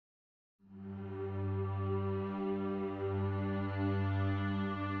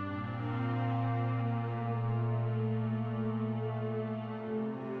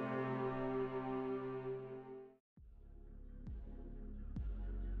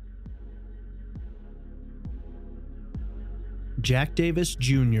Jack Davis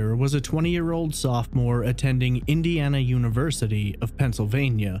Jr. was a 20-year-old sophomore attending Indiana University of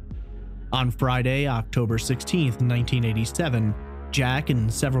Pennsylvania. On Friday, October 16, 1987, Jack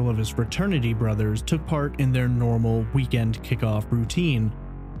and several of his fraternity brothers took part in their normal weekend kickoff routine.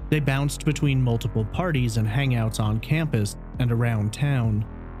 They bounced between multiple parties and hangouts on campus and around town.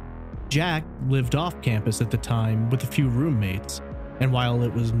 Jack lived off campus at the time with a few roommates, and while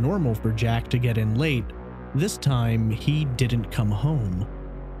it was normal for Jack to get in late, this time he didn't come home.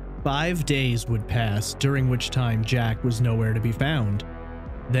 5 days would pass, during which time Jack was nowhere to be found.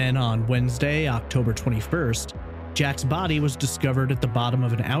 Then on Wednesday, October 21st, Jack's body was discovered at the bottom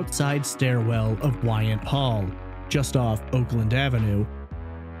of an outside stairwell of Wyant Hall, just off Oakland Avenue.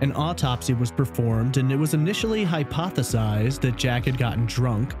 An autopsy was performed, and it was initially hypothesized that Jack had gotten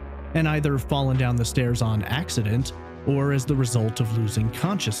drunk and either fallen down the stairs on accident or as the result of losing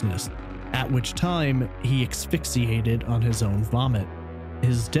consciousness, at which time he asphyxiated on his own vomit.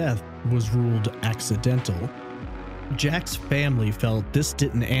 His death was ruled accidental. Jack's family felt this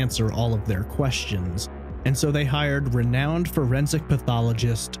didn't answer all of their questions, and so they hired renowned forensic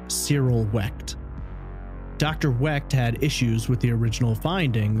pathologist Cyril Wecht. Dr. Wecht had issues with the original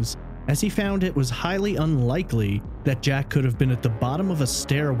findings, as he found it was highly unlikely that Jack could have been at the bottom of a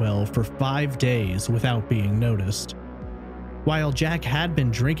stairwell for 5 days without being noticed. While Jack had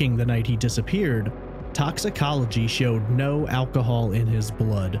been drinking the night he disappeared, toxicology showed no alcohol in his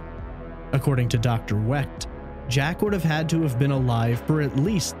blood. According to Dr. Wecht, Jack would have had to have been alive for at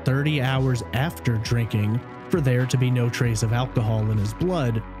least 30 hours after drinking for there to be no trace of alcohol in his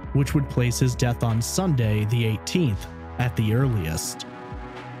blood, which would place his death on Sunday, the 18th, at the earliest.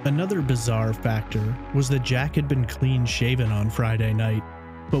 Another bizarre factor was that Jack had been clean-shaven on Friday night,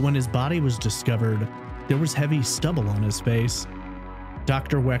 but when his body was discovered, there was heavy stubble on his face.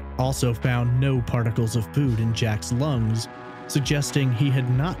 Dr. Wecht also found no particles of food in Jack's lungs, suggesting he had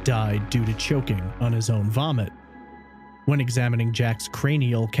not died due to choking on his own vomit. When examining Jack's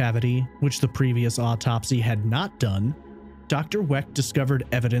cranial cavity, which the previous autopsy had not done, Dr. Wecht discovered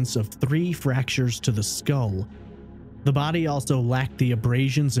evidence of 3 fractures to the skull. The body also lacked the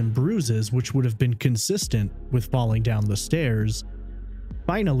abrasions and bruises which would have been consistent with falling down the stairs.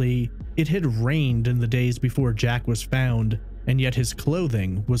 Finally, it had rained in the days before Jack was found, and yet his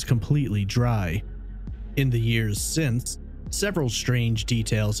clothing was completely dry. In the years since, several strange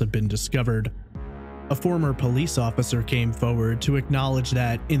details have been discovered. A former police officer came forward to acknowledge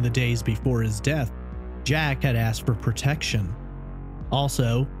that in the days before his death, Jack had asked for protection.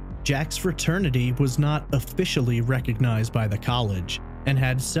 Also, Jack's fraternity was not officially recognized by the college and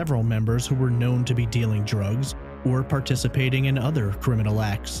had several members who were known to be dealing drugs or participating in other criminal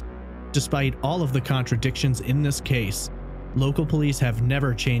acts. Despite all of the contradictions in this case, local police have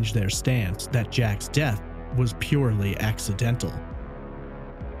never changed their stance that Jack's death was purely accidental.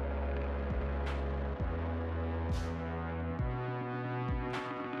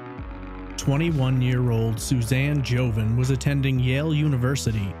 "21-year-old Suzanne Jovin was attending Yale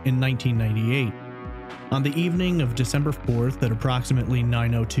University in 1998. On the evening of December 4th at approximately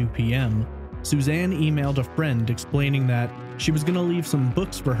 9:02 p.m., Suzanne emailed a friend explaining that she was going to leave some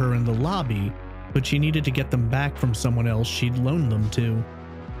books for her in the lobby, but she needed to get them back from someone else she'd loaned them to.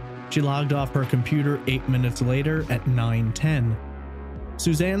 She logged off her computer 8 minutes later at 9:10.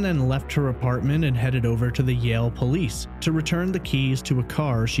 Suzanne then left her apartment and headed over to the Yale police to return the keys to a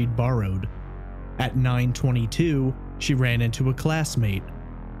car she'd borrowed. At 9:22, she ran into a classmate.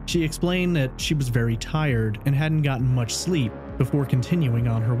 She explained that she was very tired and hadn't gotten much sleep before continuing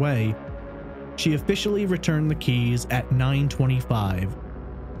on her way. She officially returned the keys at 9:25.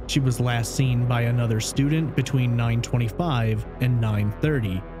 She was last seen by another student between 9:25 and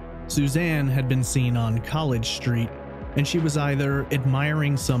 9:30. Suzanne had been seen on College Street, and she was either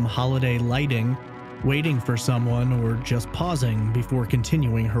admiring some holiday lighting, waiting for someone, or just pausing before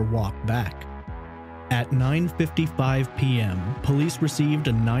continuing her walk back. At 9:55 p.m., police received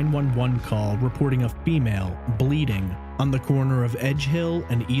a 911 call reporting a female bleeding on the corner of Edge Hill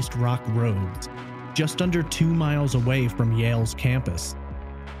and East Rock Roads, just under 2 miles away from Yale's campus.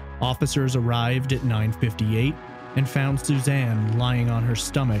 Officers arrived at 9:58 and found Suzanne lying on her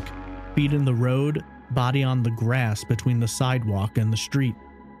stomach, feet in the road, body on the grass between the sidewalk and the street.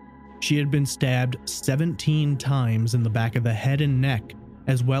 She had been stabbed 17 times in the back of the head and neck,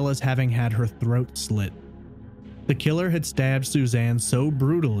 as well as having had her throat slit. The killer had stabbed Suzanne so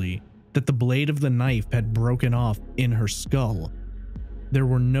brutally that the blade of the knife had broken off in her skull. There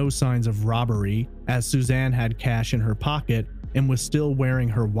were no signs of robbery, as Suzanne had cash in her pocket and was still wearing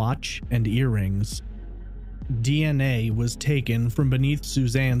her watch and earrings. DNA was taken from beneath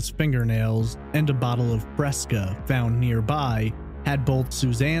Suzanne's fingernails, and a bottle of Fresca found nearby had both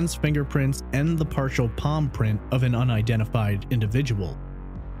Suzanne's fingerprints and the partial palm print of an unidentified individual.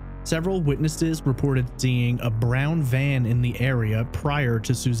 Several witnesses reported seeing a brown van in the area prior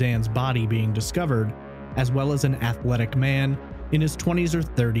to Suzanne's body being discovered, as well as an athletic man in his 20s or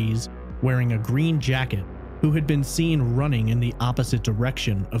 30s wearing a green jacket who had been seen running in the opposite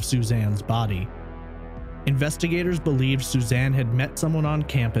direction of Suzanne's body. Investigators believed Suzanne had met someone on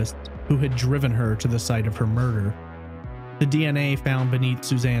campus who had driven her to the site of her murder. The DNA found beneath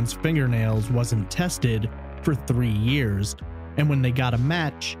Suzanne's fingernails wasn't tested for 3 years, and when they got a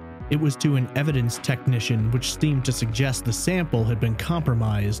match, it was to an evidence technician, which seemed to suggest the sample had been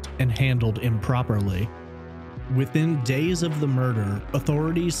compromised and handled improperly. Within days of the murder,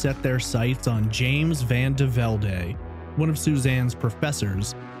 authorities set their sights on James Van de Velde, one of Suzanne's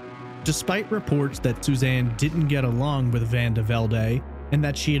professors. Despite reports that Suzanne didn't get along with Van de Velde and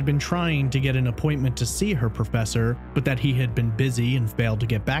that she had been trying to get an appointment to see her professor, but that he had been busy and failed to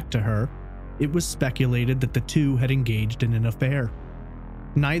get back to her, it was speculated that the two had engaged in an affair.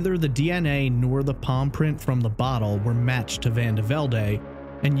 Neither the DNA nor the palm print from the bottle were matched to Van de Velde,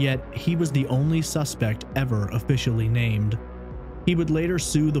 and yet he was the only suspect ever officially named. He would later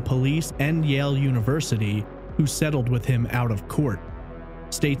sue the police and Yale University, who settled with him out of court.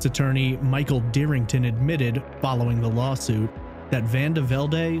 State's attorney Michael Dearington admitted, following the lawsuit, that Van de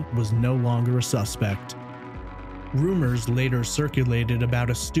Velde was no longer a suspect. Rumors later circulated about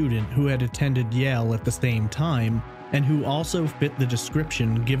a student who had attended Yale at the same time and who also fit the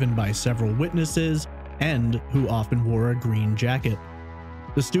description given by several witnesses and who often wore a green jacket.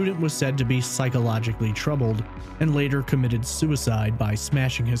 The student was said to be psychologically troubled and later committed suicide by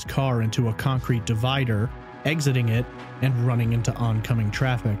smashing his car into a concrete divider, exiting it, and running into oncoming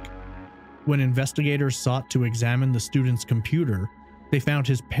traffic. When investigators sought to examine the student's computer, they found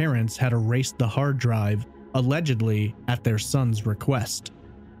his parents had erased the hard drive, allegedly at their son's request.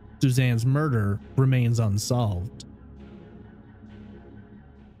 Suzanne's murder remains unsolved.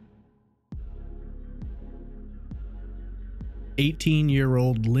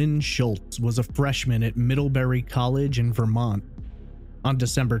 "18-year-old Lynne Schulze was a freshman at Middlebury College in Vermont. On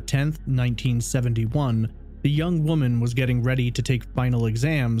December 10, 1971, the young woman was getting ready to take final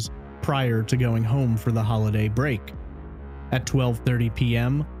exams prior to going home for the holiday break. At 12:30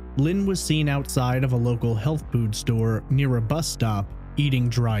 p.m., Lynne was seen outside of a local health food store near a bus stop eating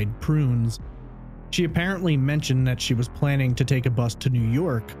dried prunes. She apparently mentioned that she was planning to take a bus to New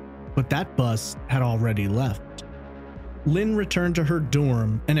York, but that bus had already left. Lynne returned to her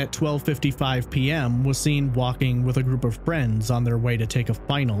dorm and at 12:55 p.m. was seen walking with a group of friends on their way to take a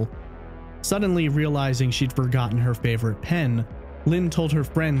final. Suddenly realizing she'd forgotten her favorite pen, Lynne told her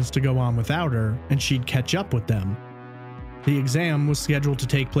friends to go on without her and she'd catch up with them. The exam was scheduled to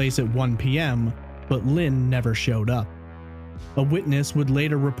take place at 1 p.m., but Lynne never showed up. A witness would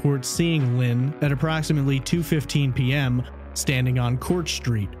later report seeing Lynne at approximately 2:15 p.m. standing on Court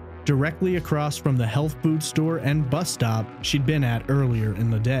Street, directly across from the health food store and bus stop she'd been at earlier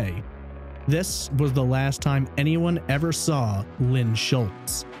in the day. This was the last time anyone ever saw Lynne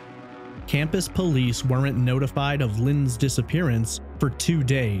Schulze. Campus police weren't notified of Lynne's disappearance for 2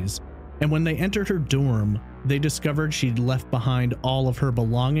 days, and when they entered her dorm, they discovered she'd left behind all of her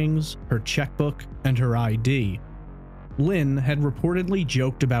belongings, her checkbook, and her ID. Lynne had reportedly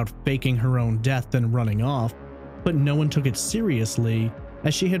joked about faking her own death and running off, but no one took it seriously,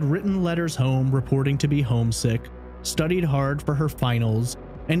 as she had written letters home reporting to be homesick, studied hard for her finals,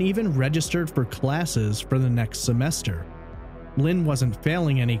 and even registered for classes for the next semester. Lynne wasn't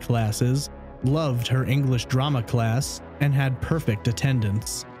failing any classes, loved her English drama class, and had perfect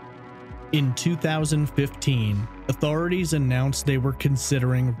attendance. In 2015, authorities announced they were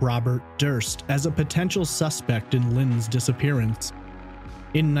considering Robert Durst as a potential suspect in Lynne's disappearance.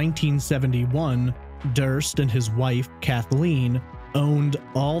 In 1971, Durst and his wife, Kathleen, owned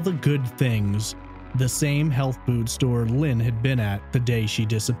All the Good Things, the same health food store Lynne had been at the day she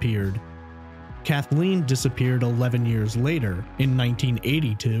disappeared. Kathleen disappeared 11 years later, in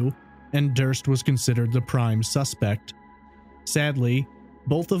 1982, and Durst was considered the prime suspect. Sadly,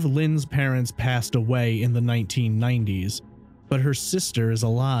 both of Lynne's parents passed away in the 1990s, but her sister is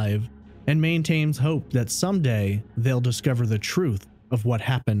alive and maintains hope that someday they'll discover the truth of what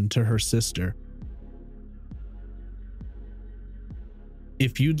happened to her sister.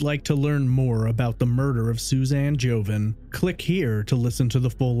 If you'd like to learn more about the murder of Suzanne Jovin, click here to listen to the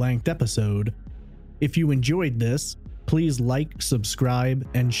full-length episode. If you enjoyed this, please like, subscribe,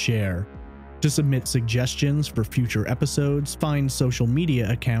 and share. To submit suggestions for future episodes, find social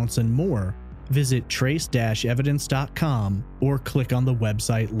media accounts, and more, visit trace-evidence.com or click on the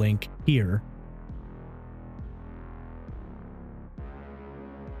website link here.